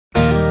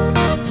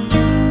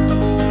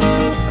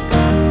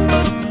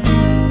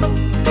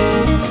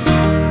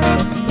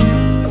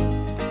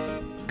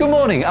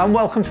morning and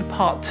welcome to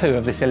part 2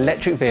 of this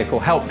electric vehicle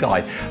help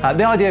guide.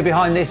 The idea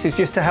behind this is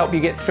just to help you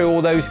get through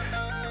all those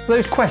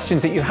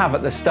questions that you have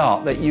at the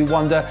start that you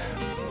wonder,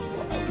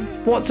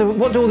 what do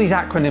all these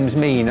acronyms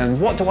mean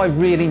and what do I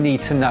really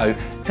need to know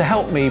to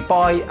help me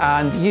buy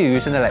and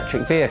use an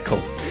electric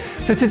vehicle?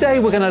 So today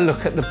we're going to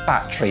look at the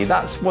battery.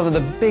 That's one of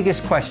the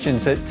biggest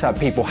questions that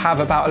people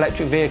have about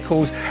electric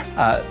vehicles.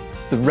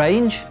 The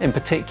range in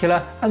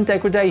particular and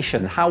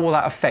degradation. How will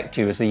that affect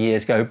you as the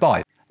years go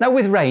by? Now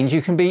with range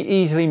you can be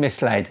easily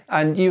misled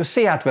and you'll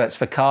see adverts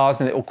for cars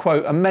and it will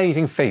quote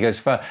amazing figures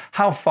for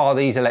how far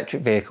these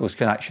electric vehicles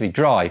can actually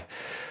drive.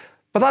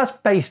 But that's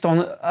based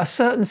on a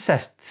certain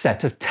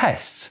set of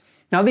tests.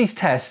 Now these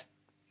tests,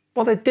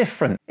 well, they're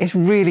different. It's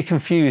really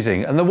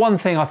confusing, and the one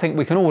thing I think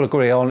we can all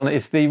agree on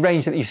is the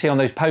range that you see on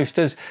those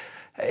posters.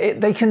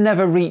 They can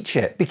never reach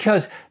it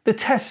because the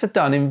tests are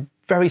done in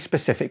very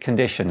specific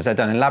conditions. They're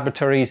done in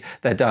laboratories,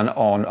 they're done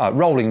on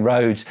rolling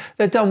roads,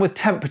 they're done with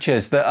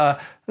temperatures that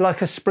are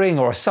like a spring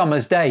or a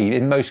summer's day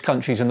in most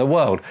countries in the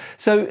world.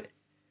 So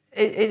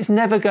it's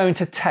never going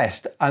to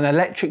test an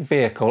electric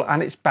vehicle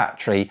and its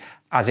battery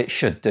as it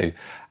should do.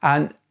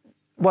 And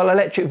well,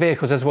 electric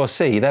vehicles, as we'll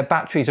see, their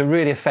batteries are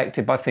really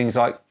affected by things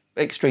like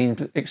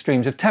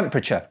extremes of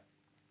temperature.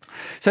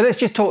 So let's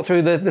just talk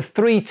through the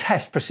 3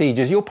 test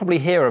procedures you'll probably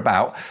hear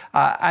about,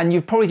 and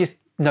you probably just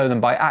know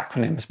them by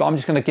acronyms, but I'm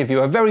just going to give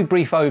you a very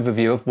brief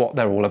overview of what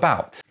they're all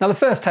about. Now the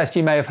first test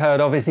you may have heard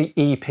of is the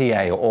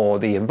EPA, or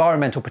the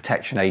Environmental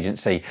Protection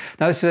Agency.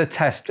 Now this is a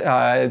test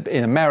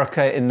in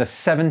America in the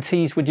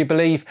 70s, would you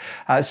believe?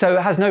 So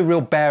it has no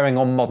real bearing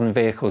on modern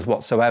vehicles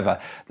whatsoever.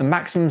 The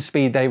maximum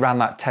speed they ran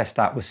that test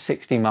at was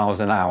 60 miles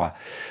an hour.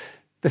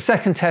 The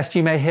second test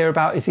you may hear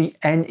about is the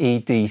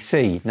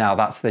NEDC. Now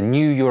that's the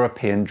New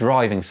European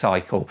Driving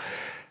Cycle.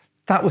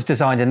 That was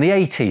designed in the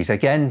 80s,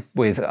 again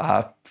with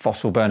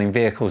fossil burning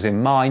vehicles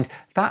in mind.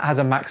 That has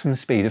a maximum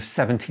speed of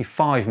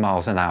 75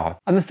 miles an hour.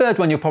 And the third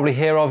one you'll probably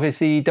hear of is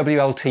the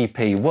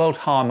WLTP, World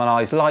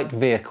Harmonised Light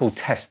Vehicle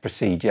Test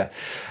Procedure.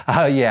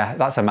 Yeah,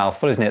 that's a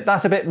mouthful, isn't it?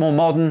 That's a bit more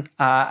modern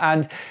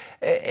and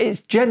it's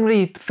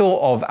generally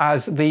thought of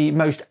as the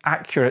most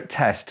accurate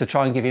test to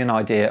try and give you an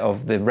idea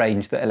of the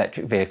range that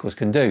electric vehicles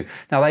can do.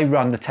 Now they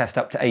run the test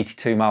up to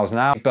 82 miles an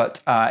hour,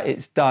 but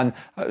it's done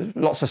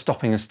lots of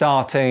stopping and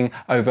starting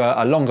over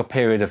a longer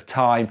period of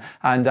time,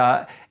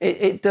 and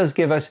it does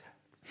give us,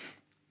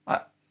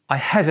 I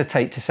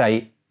hesitate to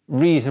say,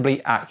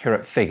 reasonably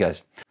accurate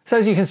figures. So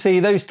as you can see,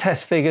 those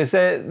test figures,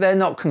 they're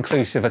not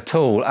conclusive at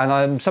all,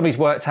 and somebody's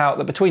worked out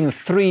that between the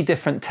 3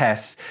 different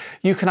tests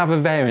you can have a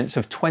variance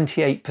of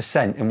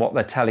 28% in what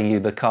they're telling you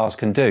the cars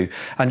can do.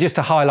 And just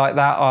to highlight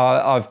that,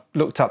 I've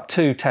looked up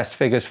 2 test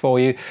figures for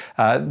you.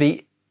 On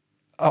the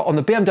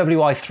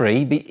BMW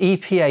i3, the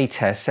EPA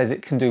test says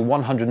it can do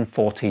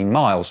 114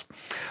 miles.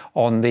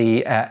 On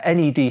the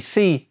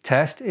NEDC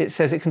test, it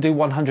says it can do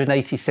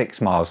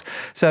 186 miles.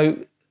 So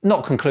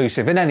not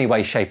conclusive in any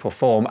way, shape or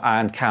form,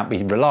 and can't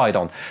be relied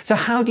on. So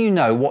how do you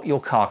know what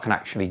your car can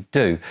actually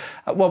do?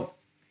 Well,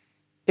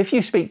 if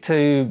you speak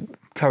to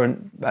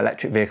current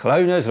electric vehicle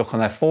owners, look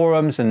on their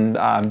forums and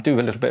do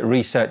a little bit of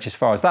research as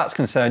far as that's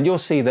concerned, you'll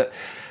see that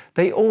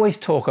they always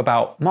talk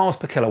about miles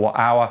per kilowatt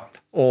hour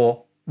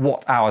or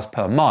watt hours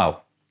per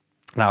mile.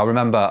 Now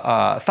remember,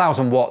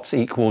 1,000 watts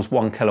equals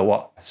 1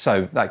 kilowatt,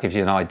 so that gives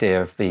you an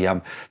idea of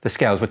the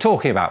scales we're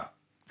talking about.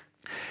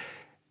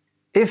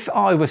 If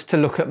I was to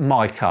look at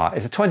my car,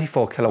 it's a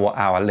 24 kilowatt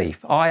hour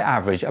Leaf. I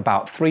average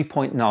about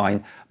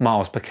 3.9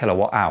 miles per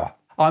kilowatt hour.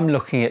 I'm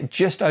looking at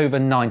just over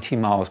 90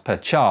 miles per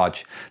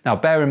charge. Now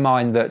bear in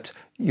mind that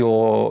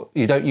you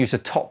don't use the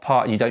top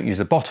part and you don't use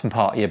the bottom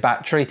part of your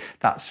battery.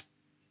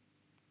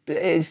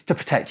 It's to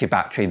protect your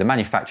battery. The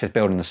manufacturer's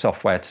building the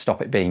software to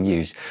stop it being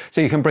used. So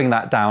you can bring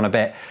that down a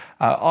bit.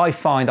 I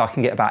find I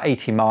can get about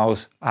 80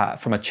 miles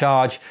from a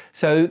charge.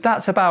 So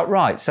that's about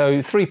right. So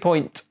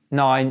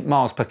 3.9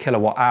 miles per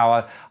kilowatt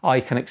hour, I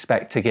can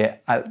expect to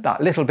get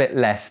that little bit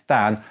less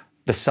than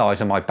the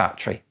size of my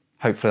battery.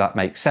 Hopefully that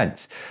makes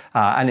sense.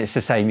 And it's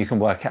the same, you can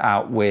work it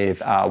out with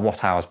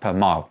watt hours per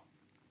mile.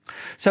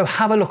 So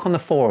have a look on the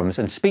forums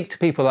and speak to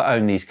people that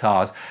own these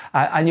cars,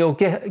 and you'll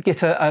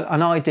get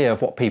an idea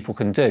of what people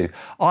can do.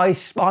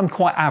 I'm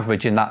quite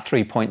average in that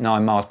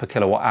 3.9 miles per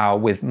kilowatt hour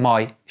with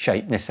my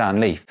shape Nissan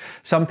Leaf.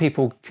 Some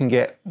people can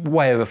get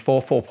way over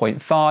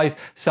 4.5,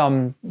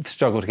 some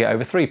struggle to get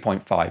over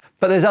 3.5.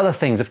 But there's other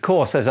things, of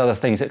course, there's other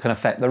things that can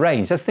affect the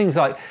range. There's things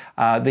like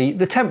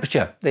the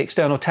temperature, the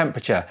external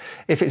temperature.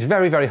 If it's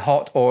very, very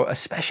hot, or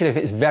especially if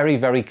it's very,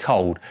 very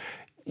cold,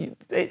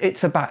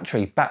 it's a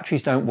battery.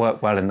 Batteries don't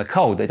work well in the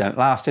cold. They don't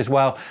last as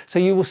well. So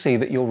you will see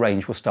that your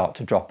range will start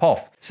to drop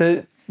off.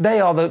 So they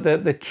are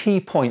the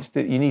key points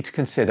that you need to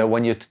consider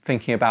when you're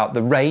thinking about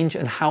the range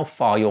and how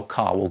far your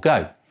car will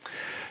go.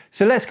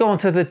 So let's go on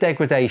to the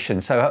degradation.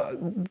 So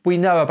we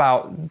know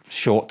about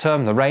short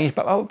term, the range,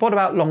 but what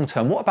about long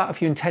term? What about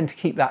if you intend to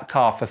keep that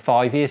car for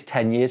 5 years,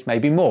 10 years,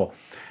 maybe more?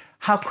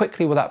 How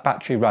quickly will that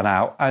battery run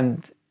out?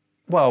 And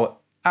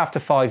well, after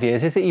 5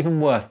 years, is it even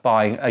worth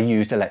buying a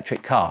used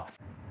electric car?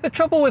 The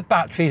trouble with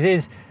batteries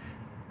is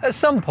at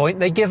some point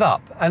they give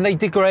up and they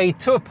degrade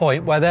to a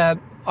point where they're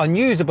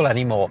unusable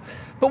anymore.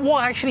 But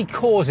what actually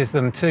causes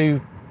them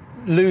to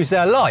lose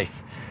their life?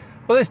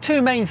 Well, there's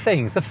two main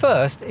things. The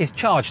first is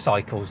charge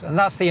cycles, and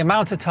that's the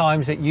amount of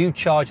times that you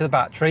charge the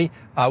battery,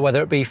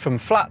 whether it be from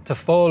flat to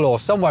full or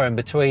somewhere in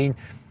between.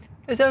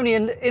 There's only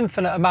an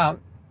infinite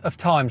amount of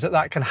times that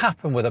that can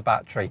happen with a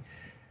battery.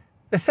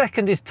 The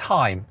second is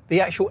time, the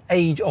actual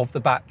age of the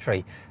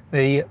battery.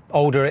 The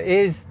older it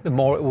is, the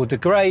more it will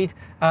degrade,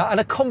 and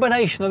a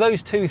combination of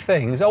those two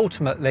things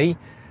ultimately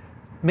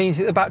means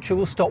that the battery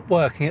will stop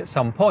working at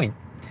some point.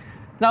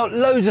 Now,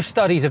 loads of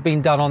studies have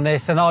been done on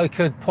this, and I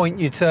could point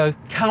you to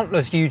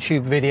countless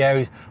YouTube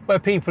videos where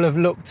people have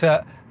looked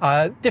at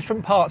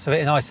different parts of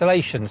it in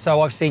isolation.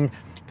 So I've seen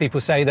people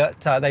say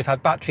that they've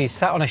had batteries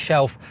sat on a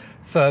shelf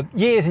for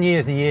years and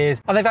years and years,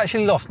 and they've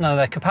actually lost none of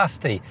their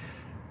capacity.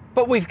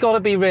 But we've got to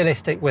be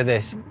realistic with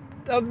this.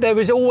 There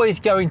is always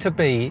going to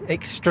be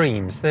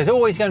extremes. There's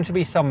always going to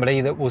be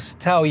somebody that will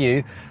tell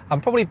you,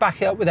 and probably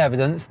back it up with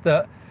evidence,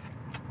 that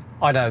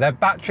I don't know, their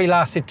battery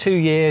lasted 2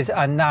 years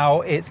and now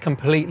it's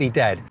completely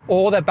dead.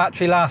 Or their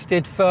battery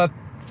lasted for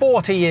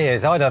 40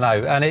 years, I don't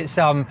know, and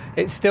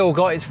it's still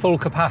got its full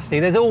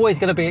capacity. There's always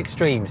going to be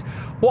extremes.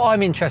 What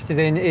I'm interested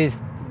in is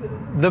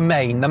the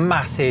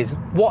masses,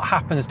 what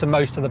happens to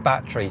most of the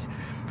batteries.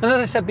 And as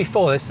I said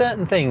before, there's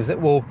certain things that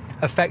will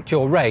affect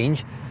your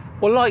range.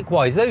 Well,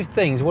 likewise, those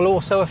things will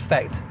also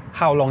affect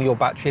how long your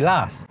battery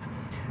lasts.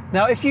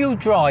 Now, if you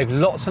drive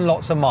lots and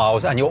lots of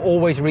miles and you're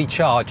always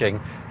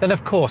recharging, then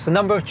of course the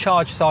number of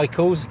charge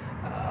cycles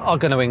are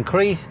going to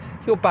increase,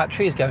 your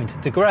battery is going to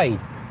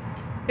degrade.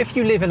 If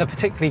you live in a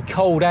particularly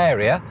cold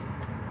area,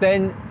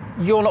 then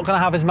you're not going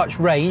to have as much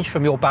range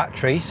from your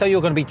battery, so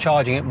you're going to be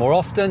charging it more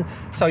often,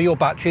 so your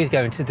battery is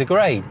going to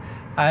degrade.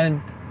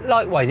 And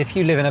likewise, if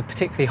you live in a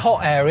particularly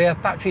hot area,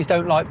 batteries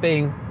don't like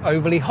being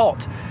overly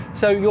hot,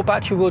 so your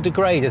battery will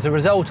degrade as a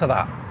result of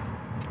that.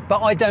 But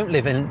I don't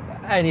live in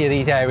any of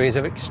these areas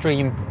of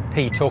extreme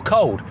heat or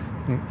cold.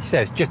 He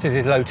says, just as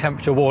his low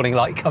temperature warning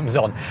light comes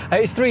on.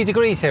 It's 3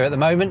 degrees here at the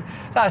moment.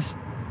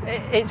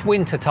 It's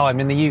winter time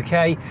in the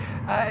UK.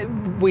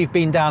 We've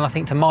been down, I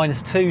think, to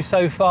 -2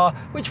 so far,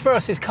 which for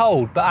us is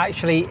cold, but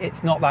actually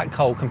it's not that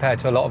cold compared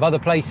to a lot of other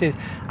places,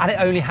 and it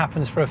only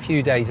happens for a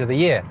few days of the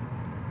year.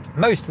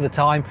 Most of the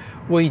time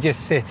we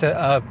just sit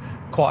at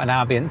quite an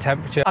ambient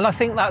temperature, and I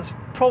think that's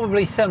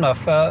probably similar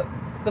for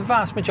the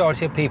vast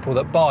majority of people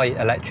that buy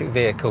electric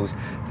vehicles.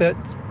 That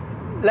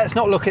let's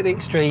not look at the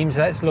extremes,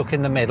 let's look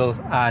in the middle,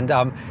 and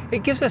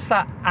it gives us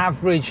that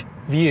average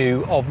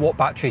view of what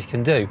batteries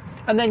can do,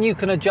 and then you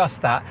can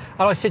adjust that.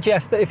 And I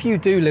suggest that if you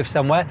do live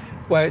somewhere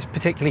where it's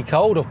particularly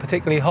cold or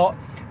particularly hot,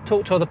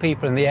 talk to other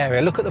people in the area,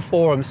 look at the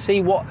forums,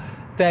 see what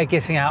they're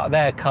getting out of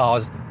their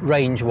cars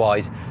range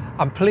wise.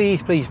 And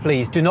please, please,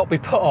 please do not be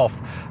put off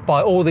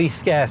by all these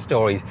scare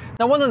stories.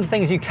 Now, one of the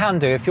things you can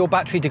do if your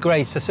battery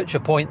degrades to such a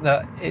point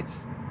that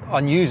it's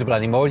unusable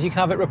anymore is you can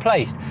have it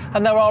replaced,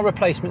 and there are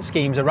replacement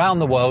schemes around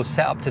the world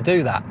set up to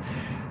do that.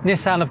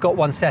 Nissan have got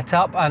one set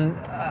up, and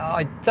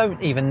I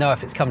don't even know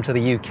if it's come to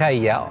the UK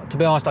yet. To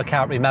be honest, I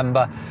can't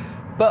remember.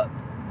 But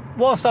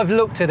whilst I've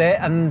looked at it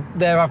and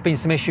there have been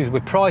some issues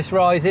with price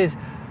rises,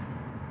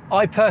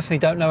 I personally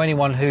don't know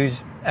anyone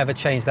who's ever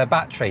changed their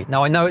battery.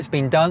 Now, I know it's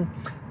been done,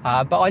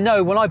 but I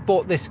know when I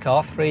bought this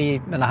car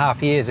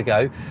 3.5 years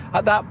ago,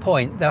 at that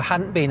point there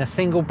hadn't been a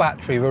single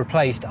battery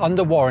replaced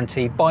under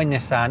warranty by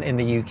Nissan in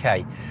the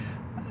UK.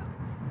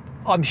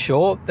 I'm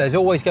sure there's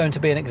always going to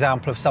be an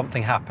example of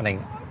something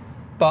happening,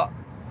 but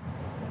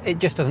it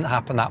just doesn't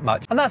happen that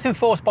much. And that's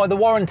enforced by the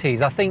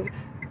warranties. I think,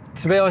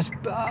 to be honest,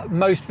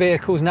 most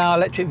vehicles now,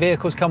 electric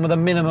vehicles, come with a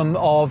minimum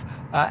of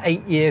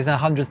 8 years and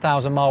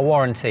 100,000 mile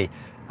warranty.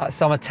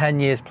 Some are 10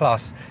 years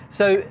plus.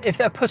 So if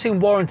they're putting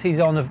warranties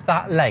on of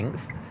that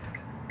length,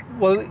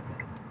 well,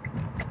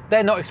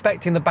 they're not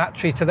expecting the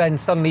battery to then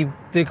suddenly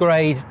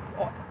degrade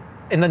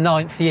in the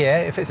 9th year.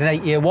 If it's an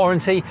 8-year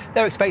warranty,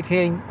 they're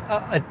expecting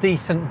a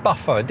decent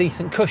buffer, a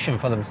decent cushion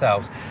for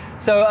themselves.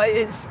 So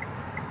it's,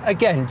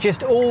 again,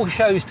 just all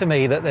shows to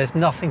me that there's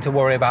nothing to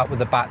worry about with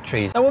the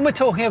batteries. Now, when we're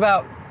talking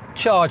about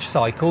charge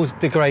cycles,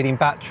 degrading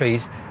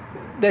batteries,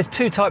 there's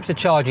 2 types of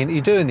charging that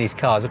you do in these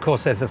cars. Of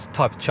course, there's this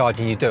type of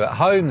charging you do at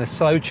home, the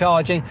slow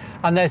charging,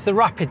 and there's the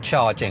rapid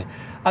charging.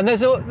 And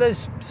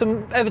there's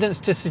some evidence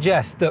to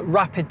suggest that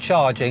rapid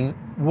charging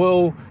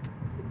will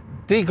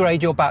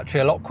degrade your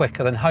battery a lot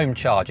quicker than home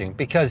charging,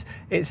 because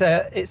it's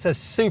a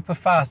super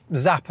fast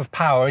zap of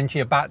power into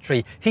your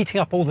battery,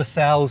 heating up all the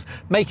cells,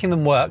 making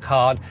them work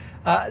hard.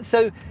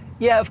 So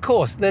yeah, of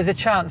course, there's a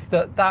chance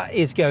that that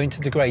is going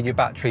to degrade your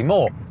battery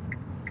more.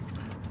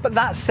 But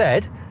that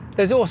said,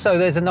 there's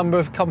a number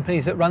of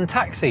companies that run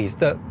taxis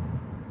that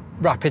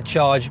rapid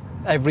charge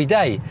every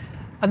day,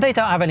 and they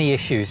don't have any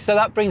issues. So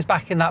that brings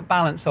back in that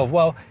balance of,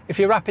 well, if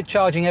you're rapid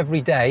charging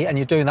every day and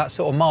you're doing that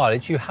sort of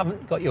mileage, you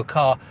haven't got your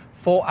car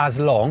for as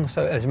long,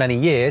 so as many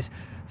years,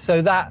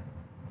 so that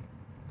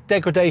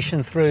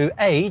degradation through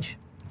age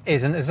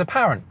isn't as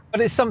apparent. But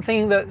it's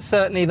something that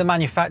certainly the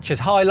manufacturers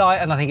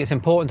highlight, and I think it's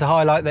important to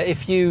highlight that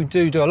if you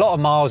do a lot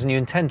of miles and you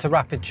intend to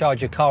rapid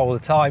charge your car all the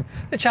time,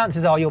 the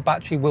chances are your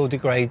battery will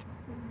degrade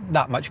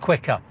that much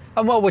quicker.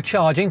 And while we're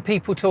charging,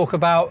 people talk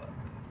about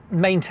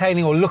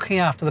maintaining or looking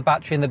after the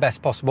battery in the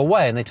best possible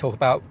way, and they talk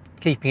about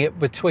keeping it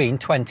between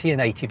 20 and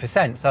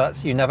 80%. So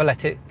that's, you never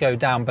let it go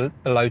down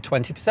below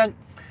 20%,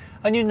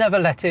 and you never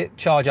let it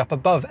charge up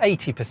above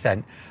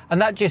 80%.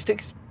 And that just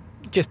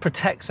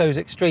protects those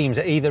extremes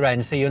at either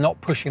end, so you're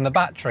not pushing the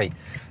battery.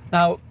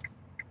 Now,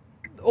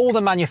 all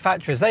the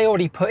manufacturers, they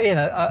already put in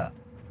a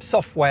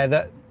software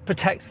that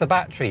protects the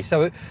battery,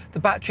 so the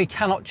battery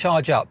cannot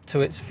charge up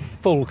to its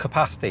full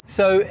capacity.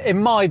 So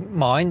in my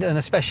mind, and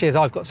especially as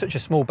I've got such a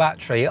small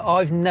battery,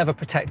 I've never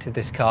protected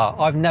this car.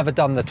 I've never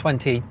done the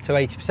 20 to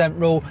 80%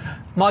 rule.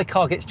 My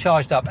car gets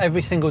charged up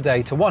every single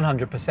day to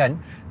 100%,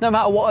 no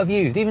matter what I've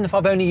used. Even if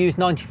I've only used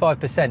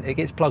 95%, it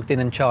gets plugged in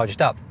and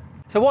charged up.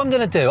 So what I'm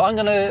going to do, I'm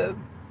going to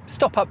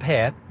stop up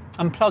here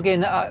and plug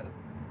in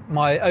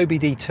my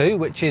OBD2,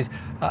 which is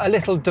a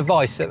little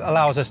device that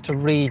allows us to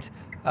read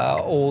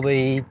all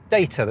the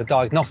data, the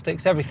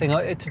diagnostics, everything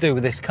to do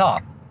with this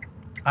car.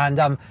 And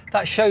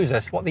that shows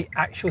us what the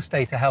actual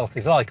state of health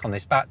is like on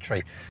this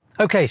battery.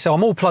 Okay, so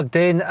I'm all plugged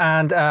in,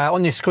 and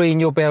on your screen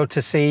you'll be able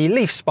to see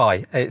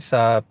LeafSpy. It's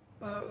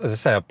as I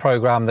say, a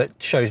program that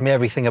shows me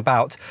everything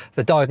about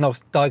the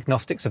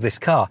diagnostics of this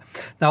car.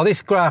 Now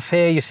this graph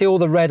here, you see all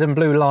the red and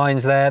blue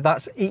lines there,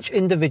 that's each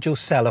individual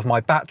cell of my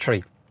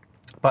battery.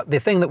 But the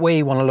thing that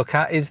we want to look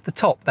at is the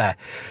top there.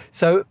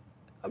 So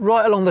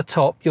right along the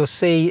top, you'll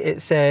see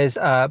it says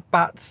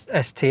BATS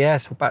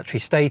STS, or battery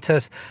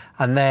status,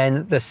 and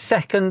then the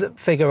second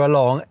figure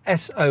along,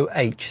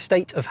 SOH,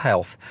 state of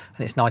health,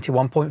 and it's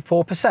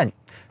 91.4%.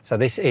 So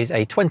this is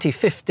a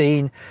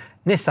 2015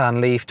 Nissan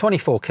Leaf,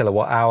 24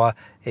 kilowatt hour.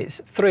 It's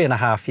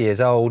 3.5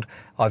 years old.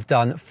 I've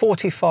done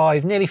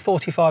nearly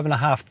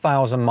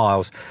 45,500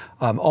 miles.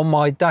 On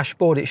my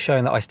dashboard, it's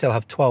showing that I still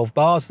have 12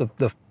 bars,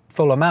 the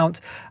full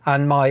amount,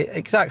 and my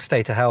exact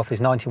state of health is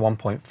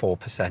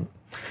 91.4%.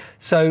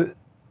 So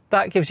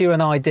that gives you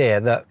an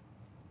idea that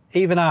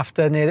even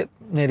after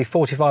nearly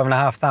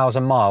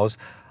 45,500 miles,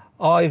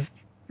 I've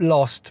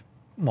lost,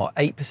 what,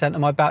 8%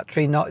 of my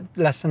battery, not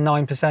less than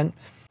 9%.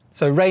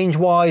 So range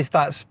wise,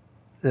 that's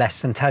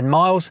less than 10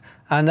 miles.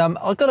 And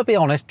I've got to be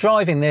honest,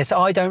 driving this,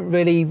 I don't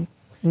really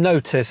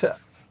notice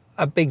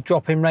a big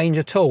drop in range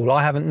at all.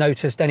 I haven't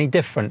noticed any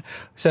different.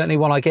 Certainly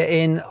when I get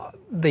in,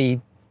 the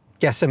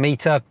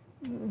guessometer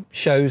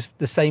shows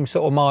the same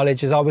sort of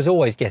mileage as I was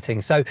always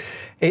getting. So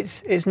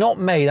it's not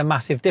made a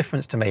massive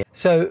difference to me.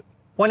 So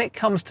when it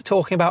comes to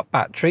talking about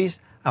batteries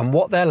and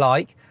what they're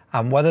like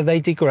and whether they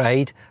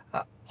degrade,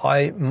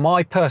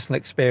 my personal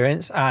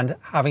experience, and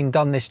having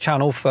done this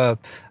channel for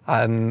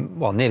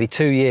well, nearly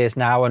 2 years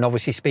now, and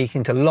obviously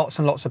speaking to lots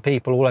and lots of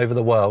people all over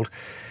the world,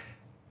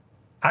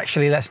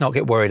 actually let's not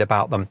get worried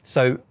about them.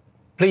 So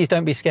please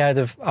don't be scared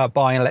of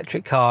buying an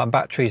electric car and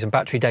batteries and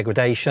battery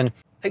degradation.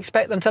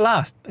 Expect them to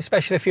last,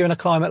 especially if you're in a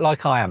climate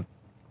like I am.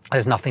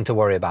 There's nothing to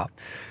worry about.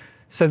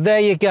 So there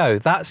you go.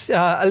 That's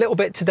a little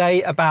bit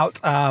today about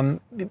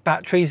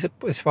batteries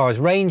as far as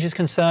range is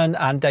concerned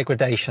and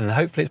degradation.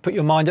 Hopefully it's put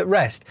your mind at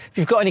rest. If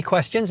you've got any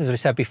questions, as we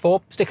said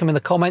before, stick them in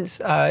the comments.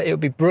 It would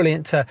be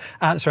brilliant to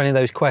answer any of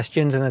those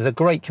questions, and there's a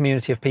great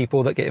community of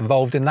people that get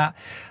involved in that.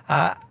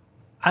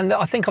 And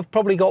I think I've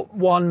probably got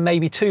one,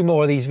 maybe two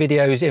more of these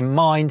videos in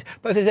mind.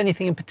 But if there's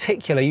anything in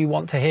particular you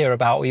want to hear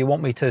about or you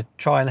want me to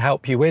try and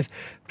help you with,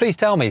 please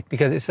tell me,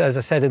 because it's, as I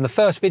said in the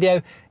first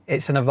video,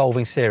 it's an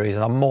evolving series,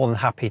 and I'm more than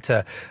happy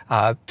to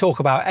talk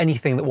about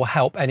anything that will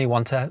help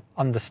anyone to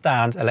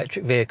understand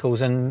electric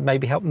vehicles and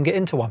maybe help them get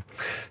into one.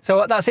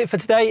 So that's it for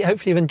today.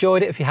 Hopefully you've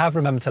enjoyed it. If you have,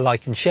 remember to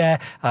like and share,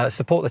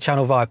 support the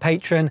channel via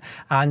Patreon,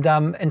 and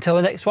until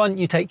the next one,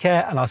 you take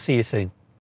care, and I'll see you soon.